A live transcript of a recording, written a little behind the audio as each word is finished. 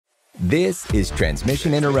This is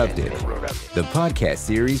Transmission Interrupted, the podcast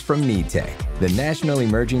series from NETEC, the National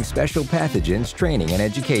Emerging Special Pathogens Training and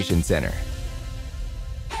Education Center.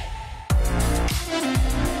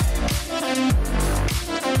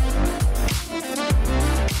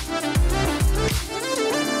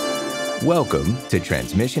 Welcome to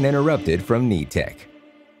Transmission Interrupted from NETEC.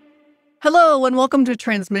 Hello and welcome to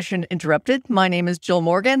Transmission Interrupted. My name is Jill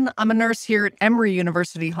Morgan. I'm a nurse here at Emory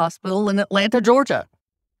University Hospital in Atlanta, Georgia.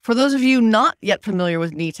 For those of you not yet familiar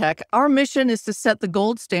with NETEC, our mission is to set the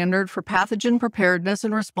gold standard for pathogen preparedness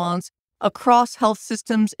and response across health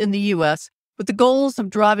systems in the U.S. with the goals of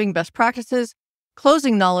driving best practices,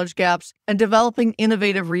 closing knowledge gaps, and developing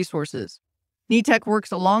innovative resources. NETEC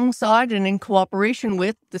works alongside and in cooperation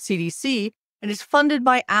with the CDC and is funded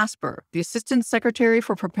by ASPR, the Assistant Secretary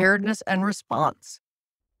for Preparedness and Response.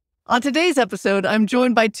 On today's episode, I'm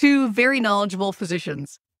joined by two very knowledgeable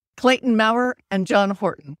physicians, Clayton Mowrer and John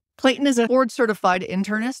Horton. Clayton is a board-certified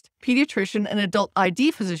internist, pediatrician, and adult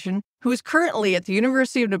ID physician who is currently at the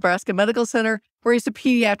University of Nebraska Medical Center, where he's a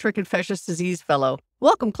pediatric infectious disease fellow.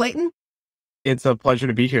 Welcome, Clayton. It's a pleasure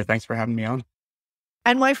to be here. Thanks for having me on.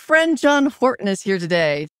 And my friend John Horton is here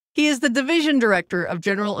today. He is the Division Director of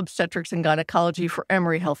General Obstetrics and Gynecology for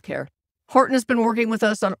Emory Healthcare. Horton has been working with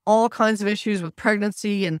us on all kinds of issues with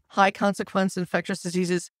pregnancy and high-consequence infectious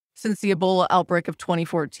diseases since the Ebola outbreak of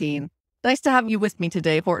 2014. Nice to have you with me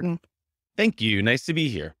today, Horton. Thank you. Nice to be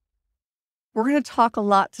here. We're going to talk a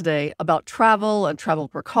lot today about travel and travel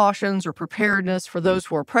precautions or preparedness for those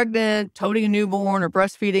who are pregnant, toting a newborn, or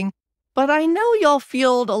breastfeeding. But I know y'all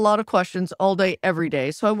field a lot of questions all day, every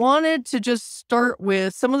day. So I wanted to just start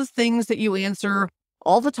with some of the things that you answer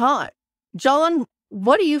all the time. John,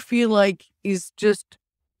 what do you feel like is just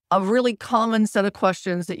a really common set of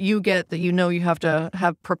questions that you get that you know you have to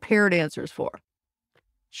have prepared answers for?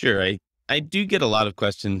 Sure. I do get a lot of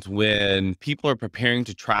questions when people are preparing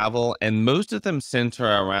to travel, and most of them center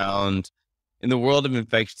around, in the world of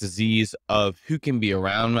infectious disease, of who can be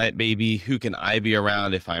around my baby, who can I be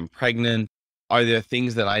around if I'm pregnant? Are there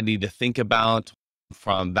things that I need to think about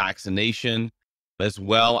from vaccination, as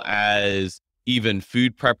well as even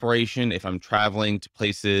food preparation if I'm traveling to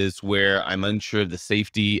places where I'm unsure of the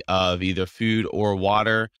safety of either food or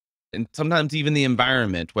water, and sometimes even the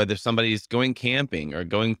environment, whether somebody's going camping or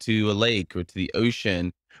going to a lake or to the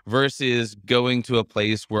ocean versus going to a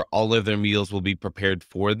place where all of their meals will be prepared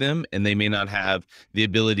for them and they may not have the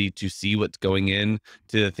ability to see what's going in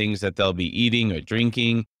to the things that they'll be eating or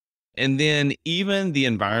drinking. And then even the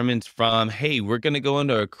environments from, hey, we're going to go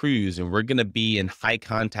into a cruise and we're going to be in high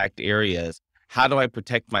contact areas. How do I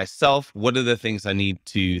protect myself? What are the things I need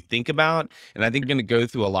to think about? And I think we're going to go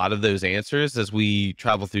through a lot of those answers as we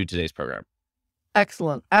travel through today's program.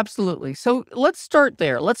 Excellent. Absolutely. So let's start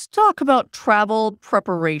there. Let's talk about travel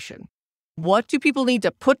preparation. What do people need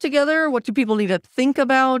to put together? What do people need to think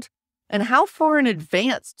about? And how far in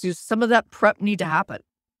advance does some of that prep need to happen?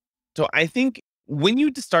 So I think when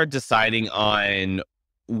you start deciding on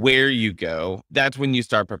where you go, that's when you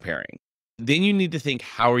start preparing. Then you need to think,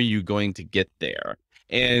 how are you going to get there?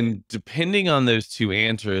 And depending on those two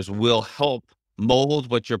answers will help mold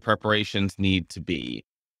what your preparations need to be.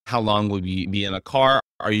 How long will you be in a car?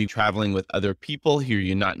 Are you traveling with other people who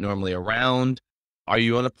you're not normally around? Are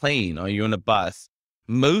you on a plane? Are you on a bus?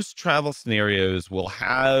 Most travel scenarios will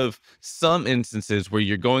have some instances where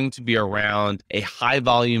you're going to be around a high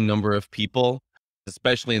volume number of people,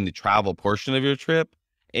 especially in the travel portion of your trip,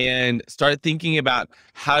 and start thinking about,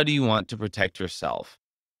 how do you want to protect yourself?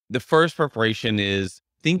 The first preparation is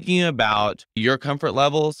thinking about your comfort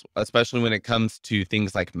levels, especially when it comes to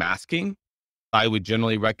things like masking. I would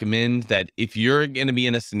generally recommend that if you're going to be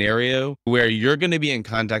in a scenario where you're going to be in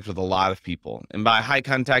contact with a lot of people, and by high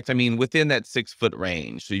contact, I mean within that 6-foot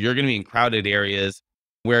range. So you're going to be in crowded areas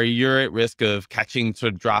where you're at risk of catching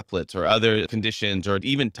sort of droplets or other conditions, or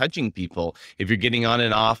even touching people if you're getting on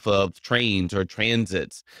and off of trains or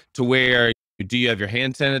transits, to where, do you have your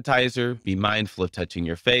hand sanitizer? Be mindful of touching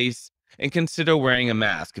your face and consider wearing a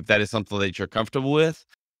mask if that is something that you're comfortable with.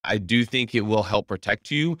 I do think it will help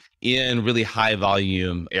protect you in really high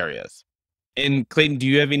volume areas. And Clayton, do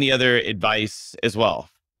you have any other advice as well?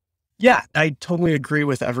 Yeah, I totally agree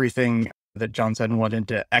with everything that John said and wanted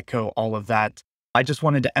to echo all of that. I just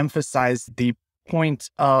wanted to emphasize the point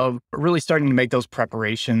of really starting to make those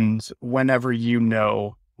preparations whenever you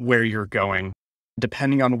know where you're going.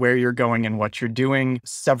 Depending on where you're going and what you're doing,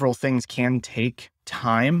 several things can take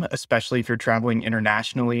time, especially if you're traveling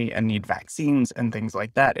internationally and need vaccines and things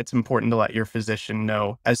like that. It's important to let your physician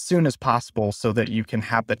know as soon as possible so that you can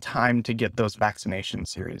have the time to get those vaccination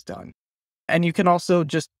series done. And you can also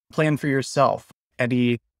just plan for yourself.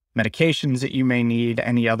 Any medications that you may need,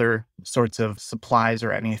 any other sorts of supplies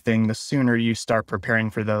or anything, the sooner you start preparing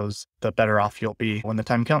for those, the better off you'll be when the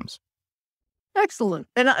time comes. Excellent.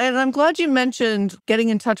 And I'm glad you mentioned getting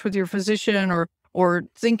in touch with your physician or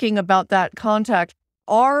thinking about that contact.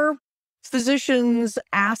 Are physicians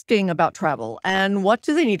asking about travel, and what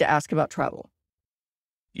do they need to ask about travel?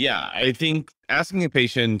 Yeah, I think asking a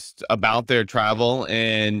patient about their travel,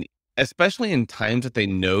 and especially in times that they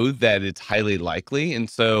know that it's highly likely. And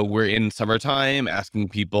so we're in summertime, asking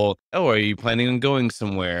people, oh, are you planning on going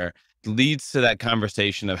somewhere? Leads to that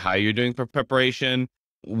conversation of how you're doing for preparation.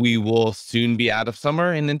 We will soon be out of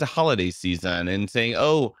summer and into holiday season, and saying,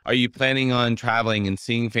 oh, are you planning on traveling and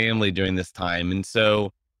seeing family during this time? And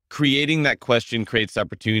so creating that question creates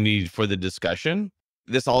opportunity for the discussion.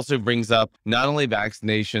 This also brings up not only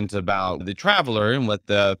vaccinations about the traveler and what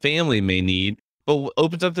the family may need, but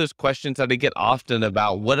opens up those questions that I get often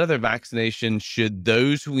about what other vaccinations should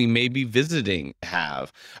those who we may be visiting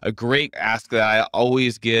have. A great ask that I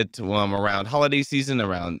always get around holiday season,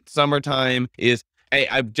 around summertime is, hey,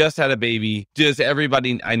 I've just had a baby. Does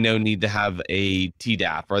everybody I know need to have a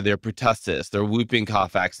Tdap or their pertussis, their whooping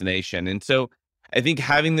cough vaccination? And so I think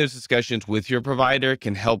having those discussions with your provider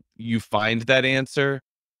can help you find that answer.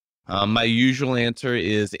 My usual answer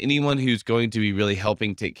is anyone who's going to be really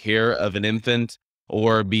helping take care of an infant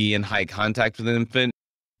or be in high contact with an infant,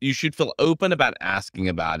 you should feel open about asking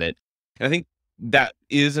about it. And I think that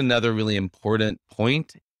is another really important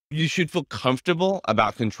point. You should feel comfortable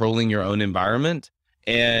about controlling your own environment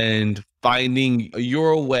and finding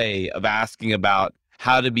your way of asking about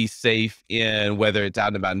how to be safe in whether it's out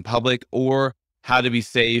and about in public, or how to be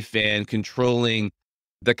safe and controlling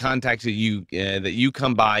the contacts that you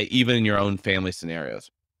come by, even in your own family scenarios.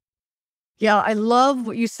 Yeah, I love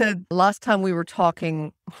what you said last time we were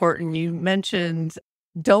talking, Horton. You mentioned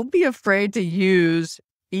don't be afraid to use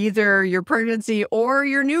either your pregnancy or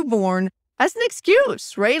your newborn as an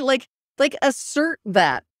excuse, right? Like assert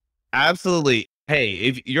that. Absolutely. Hey,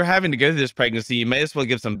 if you're having to go through this pregnancy, you may as well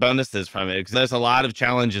give some bonuses from it, because there's a lot of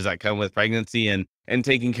challenges that come with pregnancy and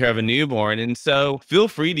taking care of a newborn. And so feel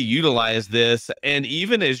free to utilize this. And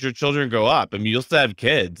even as your children grow up, I mean, you'll still have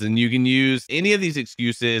kids, and you can use any of these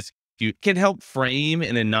excuses. You can help frame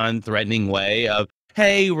in a non-threatening way of,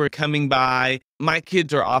 hey, we're coming by. My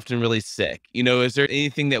kids are often really sick. Is there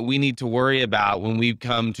anything that we need to worry about when we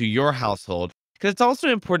come to your household? Because it's also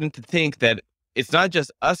important to think that it's not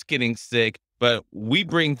just us getting sick, but we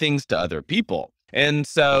bring things to other people. And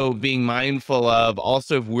so being mindful of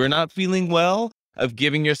also, if we're not feeling well, of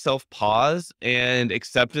giving yourself pause and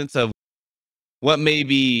acceptance of what may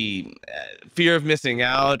be fear of missing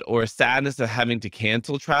out or sadness of having to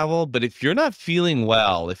cancel travel. But if you're not feeling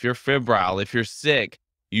well, if you're febrile, if you're sick,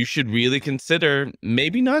 you should really consider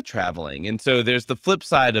maybe not traveling. And so there's the flip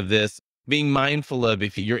side of this, being mindful of,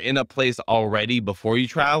 if you're in a place already before you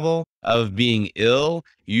travel of being ill,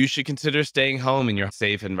 you should consider staying home in your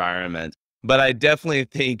safe environment. But I definitely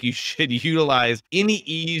think you should utilize any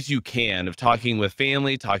ease you can of talking with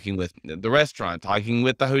family, talking with the restaurant, talking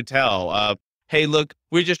with the hotel of, hey, look,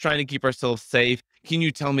 we're just trying to keep ourselves safe. Can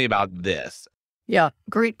you tell me about this? Yeah,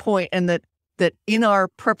 great point. And that in our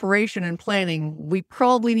preparation and planning, we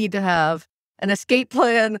probably need to have an escape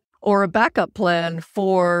plan or a backup plan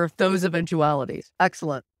for those eventualities.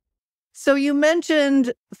 Excellent. So you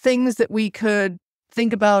mentioned things that we could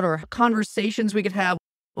think about or conversations we could have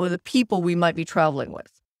with the people we might be traveling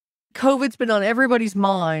with. COVID's been on everybody's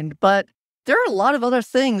mind, but there are a lot of other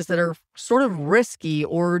things that are sort of risky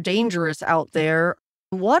or dangerous out there.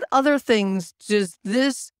 What other things does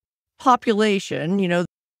this population,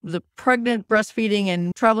 the pregnant, breastfeeding,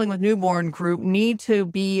 and traveling with newborn group need to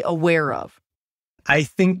be aware of? I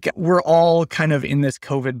think we're all kind of in this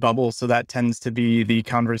COVID bubble, so that tends to be the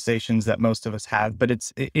conversations that most of us have. But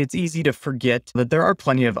it's easy to forget that there are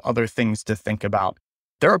plenty of other things to think about.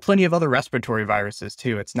 There are plenty of other respiratory viruses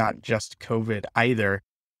too. It's not just COVID either.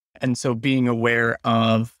 And so being aware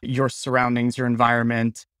of your surroundings, your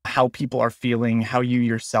environment, how people are feeling, how you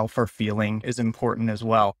yourself are feeling is important as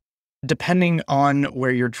well. Depending on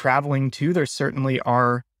where you're traveling to, there certainly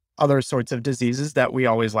are other sorts of diseases that we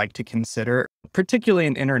always like to consider, particularly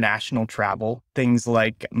in international travel. Things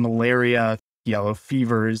like malaria, yellow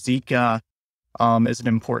fever, Zika is an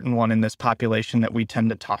important one in this population that we tend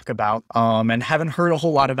to talk about and haven't heard a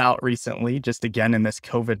whole lot about recently, just again in this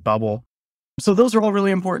COVID bubble. So those are all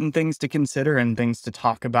really important things to consider and things to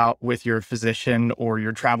talk about with your physician or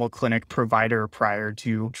your travel clinic provider prior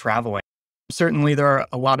to traveling. Certainly, there are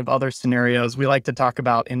a lot of other scenarios. We like to talk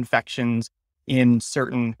about infections in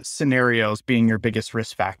certain scenarios being your biggest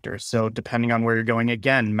risk factors. So depending on where you're going,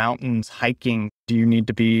 again, mountains, hiking, do you need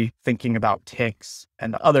to be thinking about ticks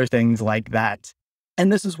and other things like that? And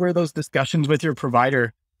this is where those discussions with your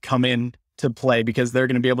provider come in to play, because they're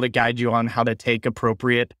going to be able to guide you on how to take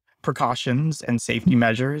appropriate precautions and safety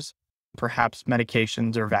measures, perhaps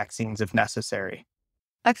medications or vaccines if necessary.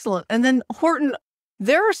 Excellent. And then Horton,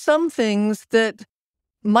 there are some things that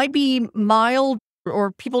might be mild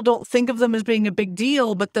or people don't think of them as being a big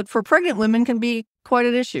deal, but that for pregnant women can be quite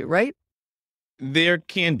an issue, right? There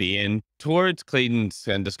can be. And towards Clayton's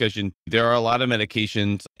discussion, there are a lot of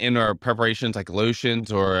medications in our preparations like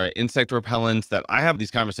lotions or insect repellents that I have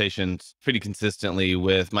these conversations pretty consistently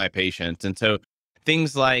with my patients. And so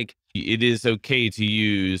things like it is okay to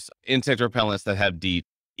use insect repellents that have DEET.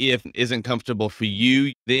 If it isn't comfortable for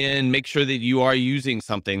you, then make sure that you are using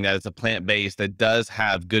something that is a plant-based that does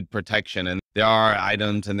have good protection. And there are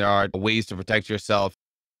items and there are ways to protect yourself.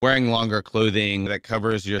 Wearing longer clothing that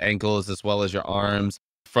covers your ankles as well as your arms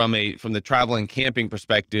from the travel and camping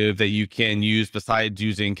perspective that you can use besides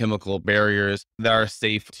using chemical barriers that are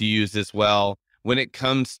safe to use as well. When it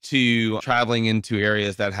comes to traveling into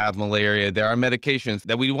areas that have malaria, there are medications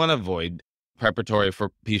that we want to avoid preparatory for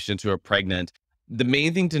patients who are pregnant. The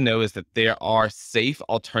main thing to know is that there are safe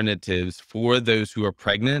alternatives for those who are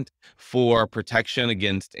pregnant for protection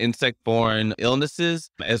against insect-borne illnesses,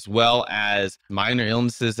 as well as minor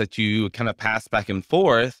illnesses that you kind of pass back and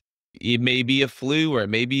forth. It may be a flu or it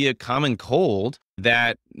may be a common cold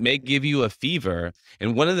that may give you a fever.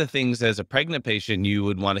 And one of the things as a pregnant patient you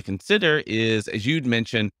would want to consider is, as you'd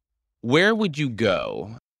mentioned, where would you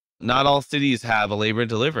go? Not all cities have a labor and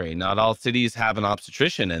delivery. Not all cities have an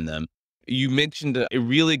obstetrician in them. You mentioned a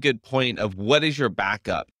really good point of what is your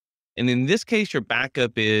backup. And in this case, your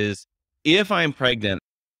backup is, if I'm pregnant,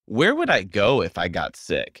 where would I go if I got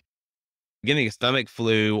sick? Getting a stomach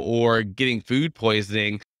flu or getting food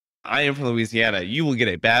poisoning. I am from Louisiana. You will get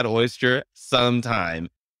a bad oyster sometime.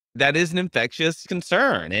 That is an infectious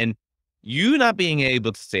concern. And you not being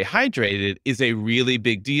able to stay hydrated is a really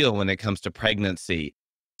big deal when it comes to pregnancy.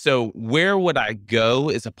 So where would I go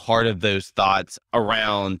is a part of those thoughts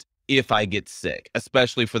around if I get sick,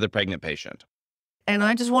 especially for the pregnant patient. And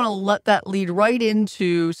I just want to let that lead right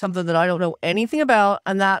into something that I don't know anything about.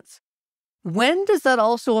 And that's, when does that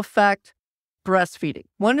also affect breastfeeding?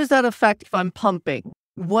 When does that affect if I'm pumping?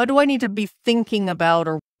 What do I need to be thinking about?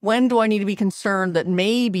 Or when do I need to be concerned that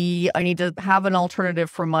maybe I need to have an alternative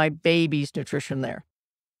for my baby's nutrition there?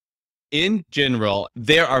 In general,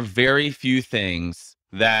 there are very few things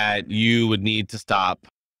that you would need to stop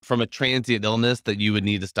from a transient illness that you would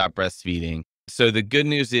need to stop breastfeeding. So the good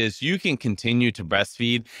news is you can continue to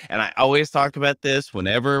breastfeed. And I always talk about this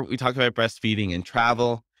whenever we talk about breastfeeding and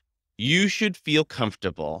travel. You should feel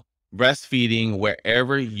comfortable breastfeeding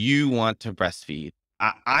wherever you want to breastfeed.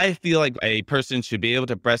 I feel like a person should be able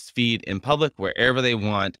to breastfeed in public wherever they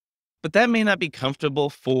want, but that may not be comfortable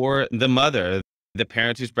for the mother, the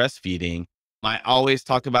parent who's breastfeeding. I always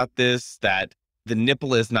talk about this, that the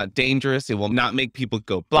nipple is not dangerous. It will not make people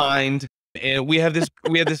go blind. And we have this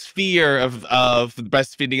fear of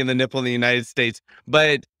breastfeeding in the nipple in the United States,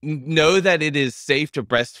 but know that it is safe to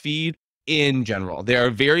breastfeed in general. There are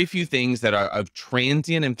very few things that are of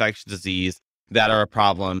transient infectious disease that are a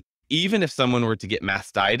problem. Even if someone were to get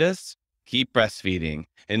mastitis, keep breastfeeding.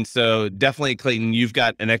 And so definitely, Clayton, you've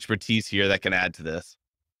got an expertise here that can add to this.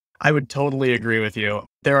 I would totally agree with you.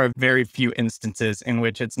 There are very few instances in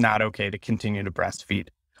which it's not okay to continue to breastfeed.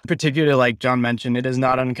 Particularly, like John mentioned, it is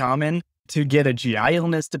not uncommon to get a GI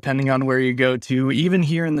illness depending on where you go to, even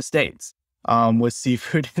here in the States, with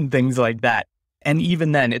seafood and things like that. And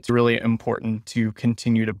even then, it's really important to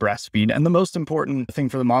continue to breastfeed. And the most important thing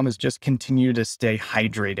for the mom is just continue to stay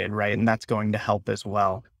hydrated, right? And that's going to help as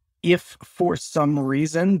well. If for some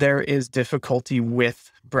reason there is difficulty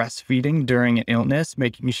with breastfeeding during an illness,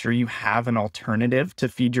 making sure you have an alternative to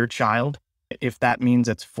feed your child. If that means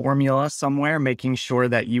it's formula somewhere, making sure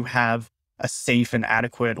that you have a safe and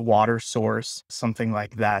adequate water source, something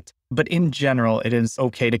like that. But in general, it is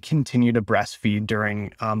okay to continue to breastfeed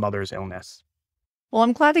during a mother's illness. Well,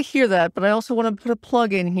 I'm glad to hear that, but I also want to put a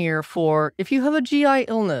plug in here for, if you have a GI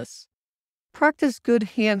illness, practice good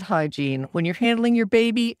hand hygiene when you're handling your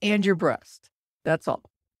baby and your breast. That's all.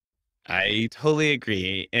 I totally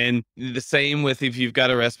agree. And the same with if you've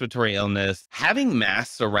got a respiratory illness, having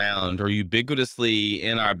masks around or ubiquitously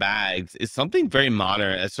in our bags is something very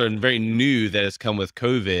modern, sort of very new that has come with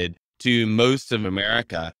COVID to most of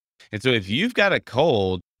America. And so if you've got a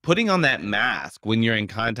cold, putting on that mask when you're in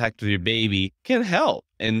contact with your baby can help.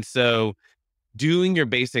 And so doing your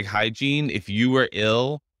basic hygiene, if you were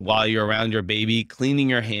ill, while you're around your baby, cleaning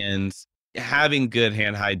your hands, having good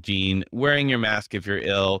hand hygiene, wearing your mask if you're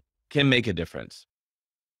ill can make a difference.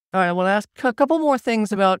 All right, I want to ask a couple more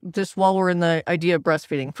things about just while we're in the idea of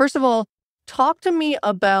breastfeeding. First of all, talk to me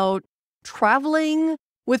about traveling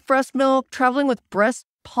with breast milk, traveling with breast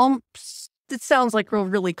pumps. It sounds like a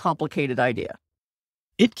really complicated idea.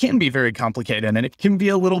 It can be very complicated and it can be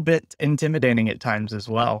a little bit intimidating at times as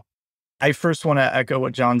well. I first want to echo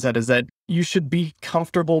what John said is that you should be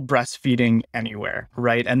comfortable breastfeeding anywhere,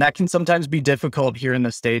 right? And that can sometimes be difficult here in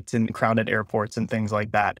the States in crowded airports and things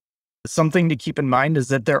like that. Something to keep in mind is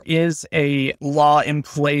that there is a law in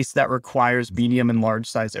place that requires medium and large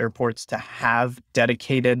size airports to have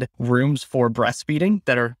dedicated rooms for breastfeeding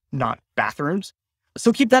that are not bathrooms.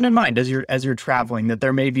 So keep that in mind as you're traveling, that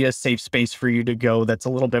there may be a safe space for you to go that's a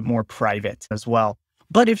little bit more private as well.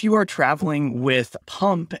 But if you are traveling with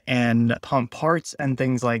pump and pump parts and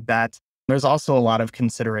things like that, there's also a lot of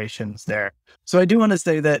considerations there. So I do want to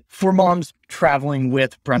say that for moms traveling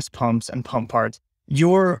with breast pumps and pump parts,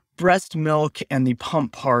 your breast milk and the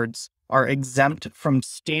pump parts are exempt from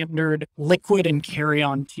standard liquid and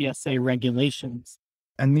carry-on TSA regulations.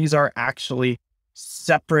 And these are actually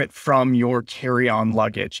separate from your carry-on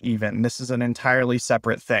luggage even. This is an entirely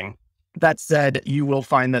separate thing. That said, you will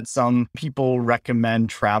find that some people recommend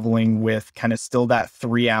traveling with kind of still that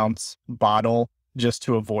 3-ounce bottle just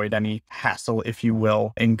to avoid any hassle, if you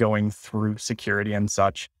will, in going through security and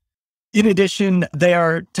such. In addition, they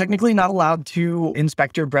are technically not allowed to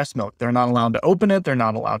inspect your breast milk. They're not allowed to open it. They're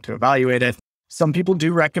not allowed to evaluate it. Some people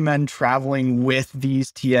do recommend traveling with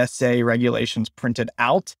these TSA regulations printed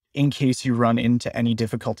out in case you run into any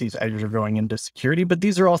difficulties as you're going into security. But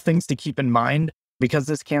these are all things to keep in mind because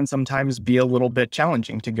this can sometimes be a little bit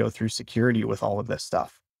challenging to go through security with all of this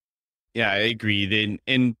stuff. Yeah, I agree.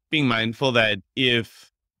 And being mindful that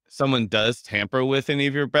if someone does tamper with any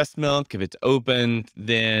of your breast milk, if it's open,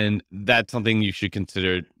 then that's something you should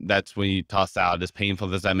consider. That's when you toss out, as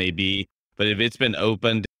painful as that may be. But if it's been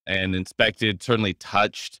opened and inspected, certainly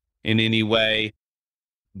touched in any way,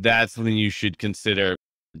 that's something you should consider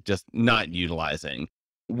just not utilizing.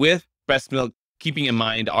 With breast milk, keeping in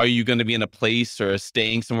mind, are you going to be in a place or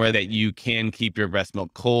staying somewhere that you can keep your breast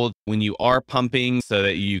milk cold when you are pumping so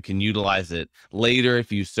that you can utilize it later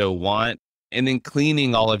if you so want? And then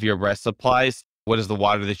cleaning all of your breast supplies. What is the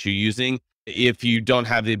water that you're using? If you don't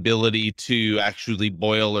have the ability to actually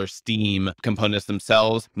boil or steam components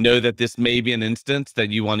themselves, know that this may be an instance that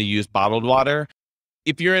you want to use bottled water.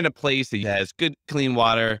 If you're in a place that has good, clean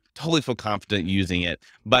water, totally feel confident using it.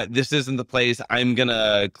 But this isn't the place I'm going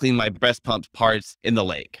to clean my breast pump parts in the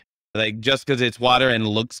lake. Like just because it's water and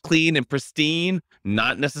looks clean and pristine,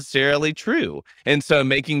 not necessarily true. And so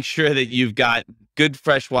making sure that you've got good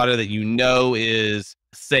fresh water that you know is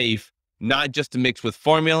safe, not just to mix with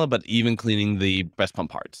formula, but even cleaning the breast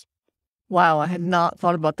pump parts. Wow, I had not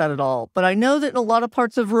thought about that at all. But I know that in a lot of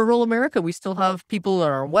parts of rural America, we still have people that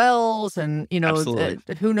are wells and,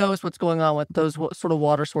 who knows what's going on with those sort of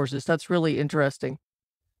water sources. That's really interesting.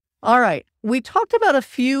 All right. We talked about a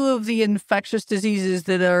few of the infectious diseases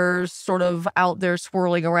that are sort of out there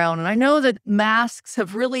swirling around. And I know that masks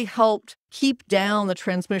have really helped keep down the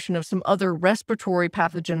transmission of some other respiratory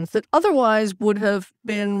pathogens that otherwise would have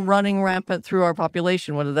been running rampant through our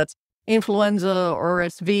population, whether that's influenza or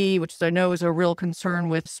RSV, which I know is a real concern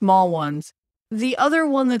with small ones. The other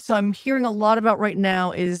one that I'm hearing a lot about right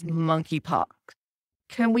now is monkeypox.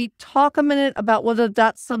 Can we talk a minute about whether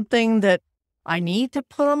that's something that I need to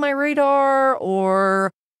put on my radar,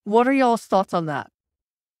 or what are y'all's thoughts on that?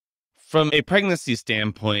 From a pregnancy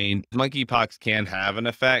standpoint, monkeypox can have an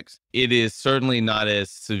effect. It is certainly not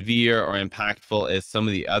as severe or impactful as some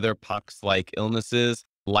of the other pox-like illnesses,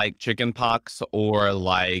 like chickenpox or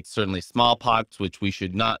like certainly smallpox, which we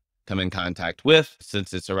should not come in contact with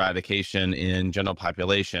since its eradication in general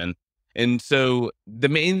population. And so the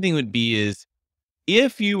main thing would be is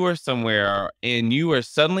if you were somewhere and you are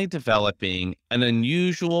suddenly developing an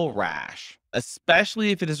unusual rash,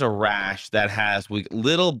 especially if it is a rash that has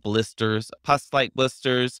little blisters, pus-like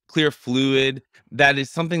blisters, clear fluid, that is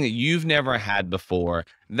something that you've never had before,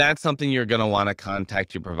 that's something you're going to want to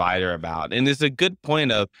contact your provider about. And it's a good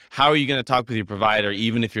point of how are you going to talk with your provider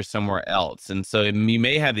even if you're somewhere else? And so you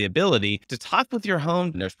may have the ability to talk with your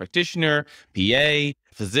home nurse practitioner, PA,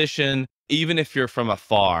 physician, even if you're from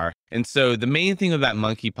afar. And so the main thing about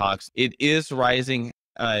monkeypox, it is rising.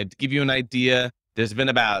 To give you an idea, there's been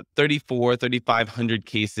about 3,500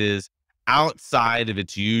 cases outside of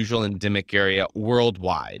its usual endemic area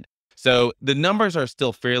worldwide. So the numbers are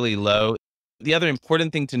still fairly low. The other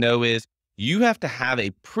important thing to know is you have to have a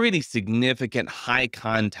pretty significant high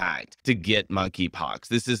contact to get monkeypox.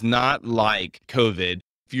 This is not like COVID.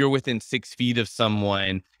 If you're within 6 feet of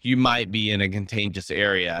someone, you might be in a contagious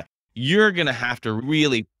area. You're going to have to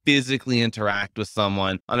really physically interact with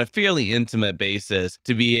someone on a fairly intimate basis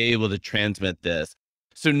to be able to transmit this.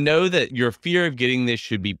 So know that your fear of getting this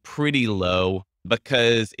should be pretty low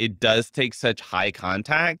because it does take such high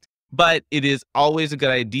contact. But it is always a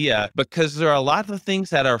good idea because there are a lot of things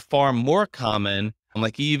that are far more common,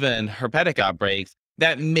 like even herpetic outbreaks,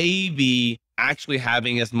 that may be actually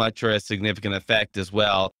having as much or as significant effect as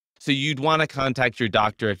well. So you'd want to contact your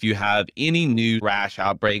doctor if you have any new rash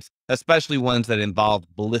outbreaks, especially ones that involve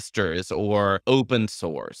blisters or open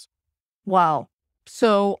sores. Wow.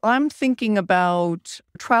 So I'm thinking about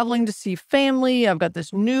traveling to see family. I've got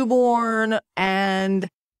this newborn, and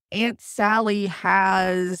Aunt Sally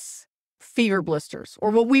has fever blisters,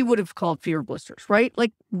 or what we would have called fever blisters, right?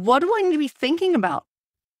 Like, what do I need to be thinking about?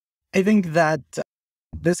 I think that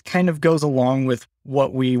this kind of goes along with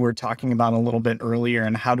what we were talking about a little bit earlier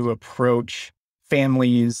and how to approach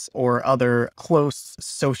families or other close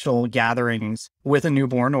social gatherings with a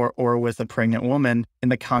newborn or with a pregnant woman in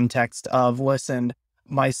the context of, listen,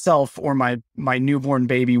 myself or my newborn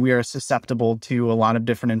baby, we are susceptible to a lot of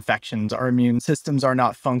different infections. Our immune systems are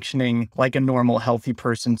not functioning like a normal, healthy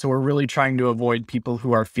person. So we're really trying to avoid people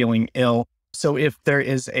who are feeling ill. So if there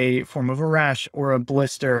is a form of a rash or a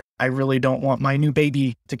blister, I really don't want my new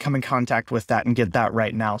baby to come in contact with that and get that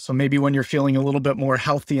right now. So maybe when you're feeling a little bit more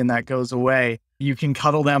healthy and that goes away, you can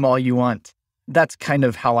cuddle them all you want. That's kind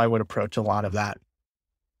of how I would approach a lot of that.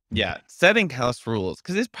 Yeah, setting house rules,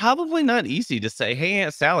 because it's probably not easy to say, hey,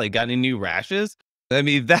 Aunt Sally, got any new rashes? I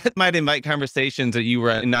mean, that might invite conversations that you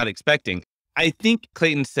were not expecting. I think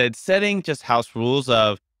Clayton said setting just house rules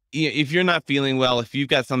of, if you're not feeling well, if you've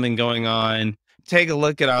got something going on, take a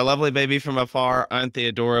look at our lovely baby from afar. Aren't they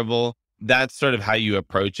adorable? That's sort of how you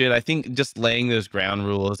approach it. I think just laying those ground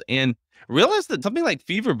rules and realize that something like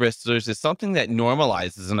fever blisters is something that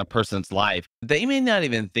normalizes in a person's life. They may not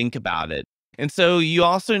even think about it. And so you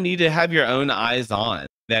also need to have your own eyes on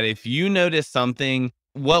that. If you notice something,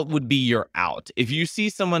 what would be your out? If you see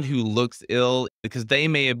someone who looks ill because they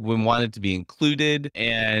may have wanted to be included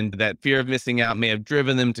and that fear of missing out may have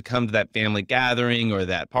driven them to come to that family gathering or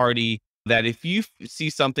that party, that if you see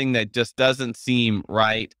something that just doesn't seem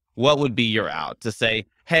right, what would be your out? To say,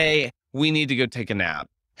 hey, we need to go take a nap.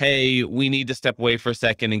 Hey, we need to step away for a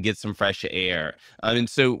second and get some fresh air. And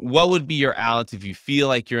so what would be your out if you feel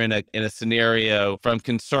like you're in a scenario from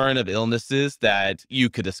concern of illnesses that you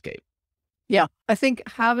could escape? Yeah, I think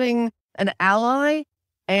having an ally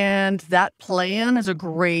and that plan is a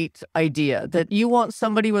great idea. That you want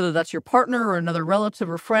somebody, whether that's your partner or another relative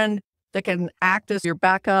or friend, that can act as your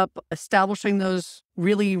backup, establishing those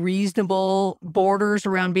really reasonable borders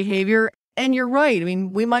around behavior. And you're right. I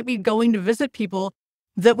mean, we might be going to visit people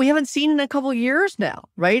that we haven't seen in a couple of years now,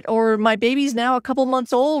 right? Or my baby's now a couple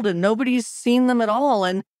months old and nobody's seen them at all.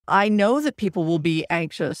 And I know that people will be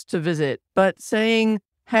anxious to visit, but saying,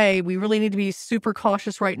 hey, we really need to be super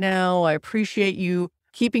cautious right now. I appreciate you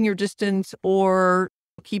keeping your distance or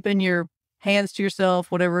keeping your hands to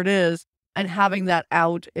yourself, whatever it is, and having that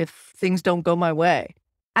out if things don't go my way.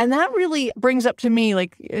 And that really brings up to me,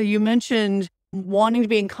 like you mentioned, wanting to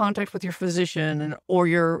be in contact with your physician or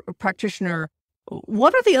your practitioner.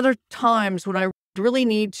 What are the other times when I really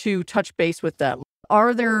need to touch base with them?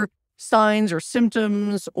 Are there signs or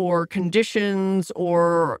symptoms or conditions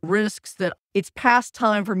or risks that it's past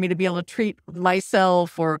time for me to be able to treat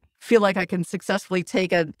myself or feel like I can successfully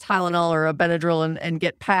take a Tylenol or a Benadryl and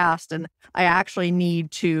get past, and I actually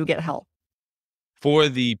need to get help? For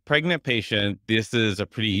the pregnant patient, this is a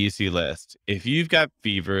pretty easy list. If you've got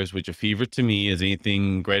fevers, which a fever to me is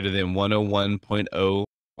anything greater than 101.0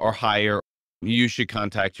 or higher, you should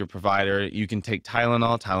contact your provider. You can take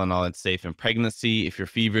Tylenol. Tylenol is safe in pregnancy. If your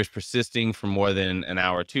fever is persisting for more than an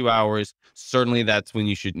hour, 2 hours, certainly that's when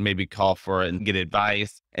you should maybe call for it and get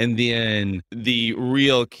advice. And then the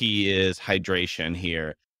real key is hydration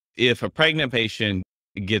here. If a pregnant patient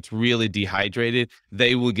gets really dehydrated,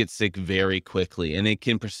 they will get sick very quickly, and it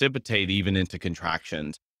can precipitate even into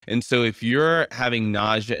contractions. And so if you're having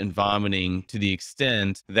nausea and vomiting to the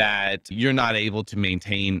extent that you're not able to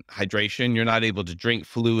maintain hydration, you're not able to drink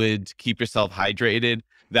fluid, to keep yourself hydrated,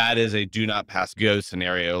 that is a do not pass go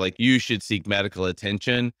scenario. Like, you should seek medical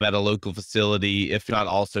attention at a local facility, if not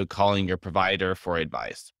also calling your provider for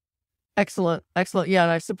advice. Excellent. Excellent. Yeah.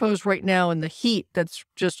 And I suppose right now in the heat that's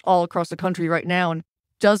just all across the country right now and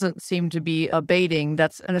doesn't seem to be abating,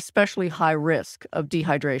 that's an especially high risk of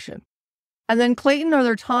dehydration. And then, Clayton, are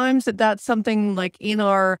there times that that's something like in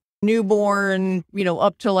our newborn,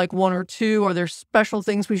 up to like 1 or 2? Are there special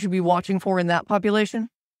things we should be watching for in that population?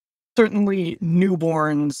 Certainly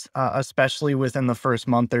newborns, especially within the first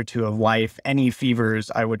month or two of life, any fevers,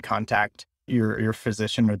 I would contact your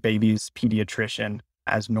physician or baby's pediatrician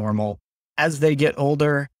as normal. As they get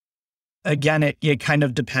older, again, it kind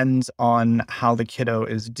of depends on how the kiddo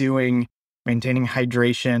is doing, maintaining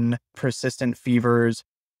hydration, persistent fevers,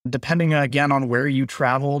 depending again on where you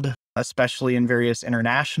traveled, especially in various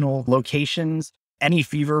international locations. Any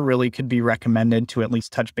fever really could be recommended to at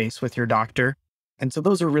least touch base with your doctor. And so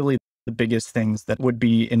those are really the biggest things that would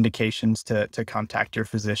be indications to contact your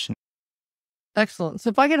physician. Excellent. So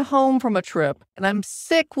if I get home from a trip and I'm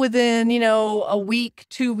sick within, a week,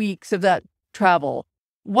 2 weeks of that travel,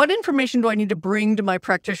 what information do I need to bring to my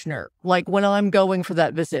practitioner? Like when I'm going for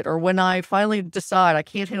that visit or when I finally decide I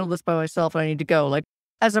can't handle this by myself and I need to go. Like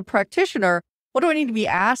as a practitioner, what do I need to be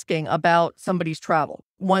asking about somebody's travel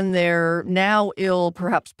when they're now ill,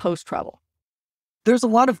 perhaps post-travel? There's a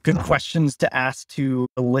lot of good questions to ask to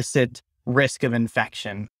elicit risk of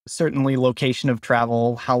infection. Certainly location of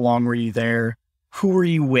travel, how long were you there? Who were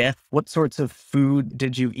you with? What sorts of food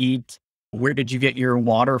did you eat? Where did you get your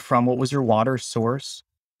water from? What was your water source?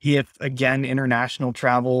 If, again, international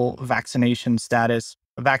travel, vaccination status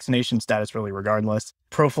really regardless,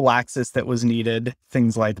 prophylaxis that was needed,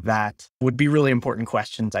 things like that would be really important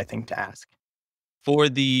questions, I think, to ask. For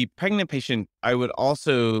the pregnant patient, I would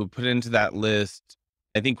also put into that list,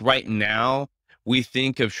 I think right now, we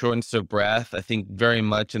think of shortness of breath, I think very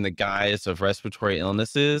much in the guise of respiratory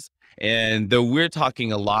illnesses. And though we're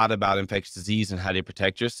talking a lot about infectious disease and how to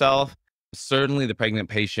protect yourself, certainly the pregnant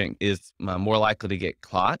patient is more likely to get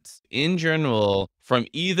clots in general from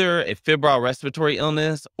either a febrile respiratory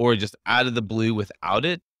illness or just out of the blue without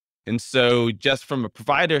it. And so just from a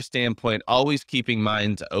provider standpoint, always keeping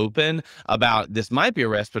minds open about this might be a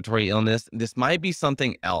respiratory illness, this might be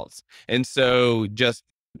something else. And so just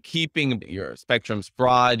keeping your spectrums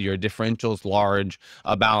broad, your differentials large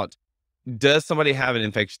about does somebody have an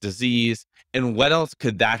infectious disease and what else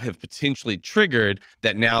could that have potentially triggered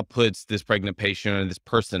that now puts this pregnant patient or this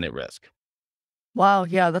person at risk? Wow.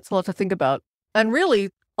 Yeah, that's a lot to think about. And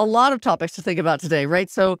really a lot of topics to think about today, right?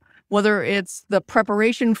 So whether it's the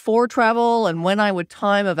preparation for travel and when I would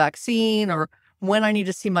time a vaccine or when I need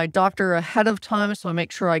to see my doctor ahead of time so I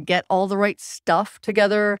make sure I get all the right stuff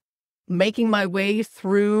together, making my way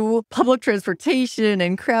through public transportation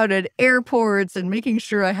and crowded airports and making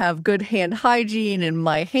sure I have good hand hygiene and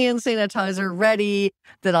my hand sanitizer ready,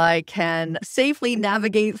 that I can safely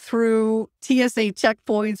navigate through TSA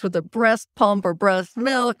checkpoints with a breast pump or breast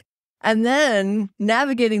milk, and then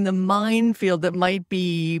navigating the minefield that might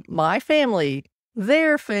be my family,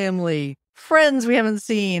 their family, friends we haven't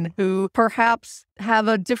seen who perhaps have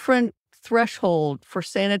a different threshold for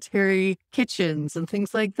sanitary kitchens and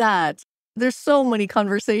things like that. There's so many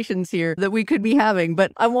conversations here that we could be having,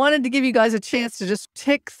 but I wanted to give you guys a chance to just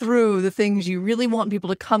tick through the things you really want people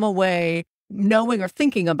to come away knowing or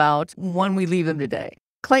thinking about when we leave them today.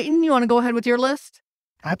 Clayton, you want to go ahead with your list?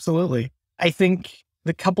 Absolutely. I think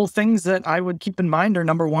the couple things that I would keep in mind are,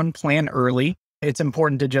 number one, plan early. It's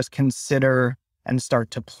important to just consider and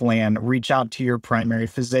start to plan. Reach out to your primary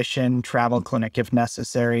physician, travel clinic if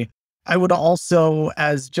necessary. I would also,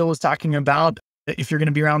 as Jill was talking about, if you're going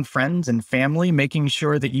to be around friends and family, making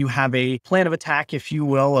sure that you have a plan of attack, if you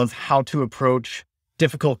will, of how to approach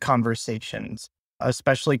difficult conversations,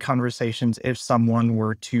 especially conversations if someone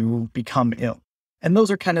were to become ill. And those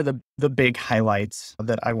are kind of the big highlights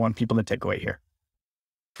that I want people to take away here.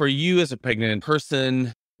 For you as a pregnant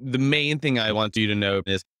person, the main thing I want you to know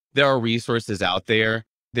is there are resources out there.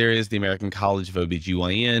 There is the American College of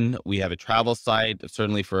OBGYN. We have a travel site,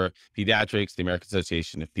 certainly for pediatrics, the American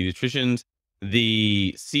Association of Pediatricians.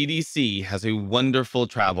 The CDC has a wonderful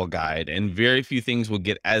travel guide, and very few things will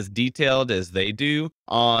get as detailed as they do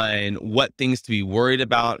on what things to be worried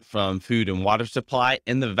about from food and water supply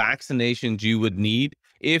and the vaccinations you would need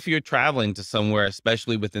if you're traveling to somewhere,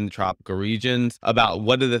 especially within the tropical regions, about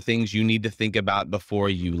what are the things you need to think about before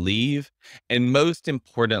you leave. And most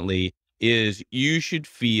importantly, is you should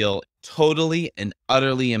feel totally and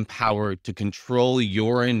utterly empowered to control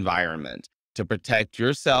your environment, to protect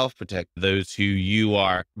yourself, protect those who you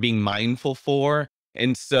are being mindful for.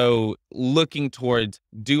 And so looking towards,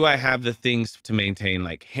 do I have the things to maintain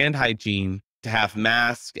like hand hygiene, to have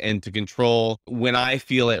masks, and to control when I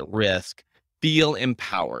feel at risk, feel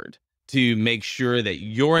empowered to make sure that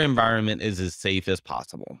your environment is as safe as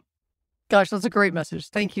possible. Gosh, that's a great message.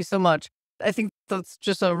 Thank you so much. I think that's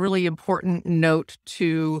just a really important note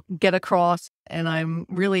to get across. And I'm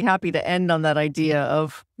really happy to end on that idea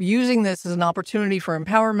of using this as an opportunity for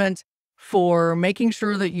empowerment, for making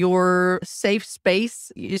sure that your safe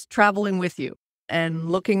space is traveling with you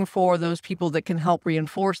and looking for those people that can help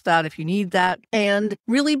reinforce that if you need that, and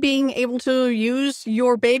really being able to use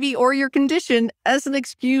your baby or your condition as an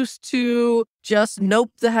excuse to just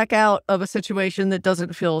nope the heck out of a situation that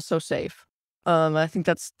doesn't feel so safe. I think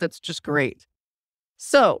that's just great.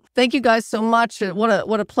 So thank you guys so much.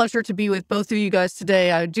 What a pleasure to be with both of you guys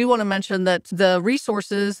today. I do want to mention that the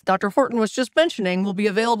resources Dr. Horton was just mentioning will be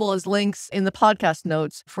available as links in the podcast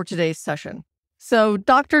notes for today's session. So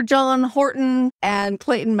Dr. John Horton and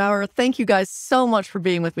Clayton Mowrer, thank you guys so much for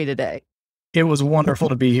being with me today. It was wonderful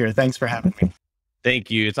to be here. Thanks for having me. Thank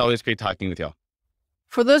you. It's always great talking with y'all.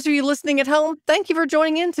 For those of you listening at home, thank you for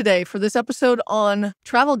joining in today for this episode on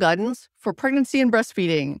travel guidance for pregnancy and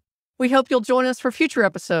breastfeeding. We hope you'll join us for future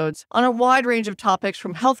episodes on a wide range of topics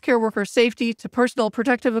from healthcare worker safety to personal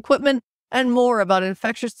protective equipment and more about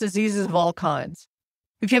infectious diseases of all kinds.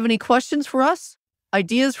 If you have any questions for us,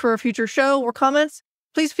 ideas for a future show, or comments,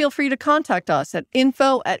 please feel free to contact us at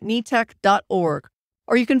info@netec.org,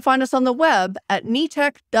 or you can find us on the web at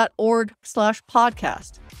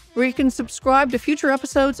netec.org/podcast, where you can subscribe to future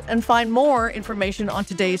episodes and find more information on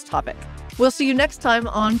today's topic. We'll see you next time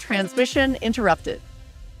on Transmission Interrupted.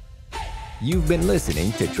 You've been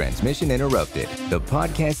listening to Transmission Interrupted, the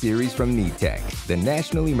podcast series from NETEC, the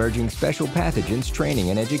National Emerging Special Pathogens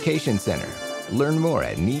Training and Education Center. Learn more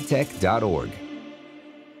at netec.org.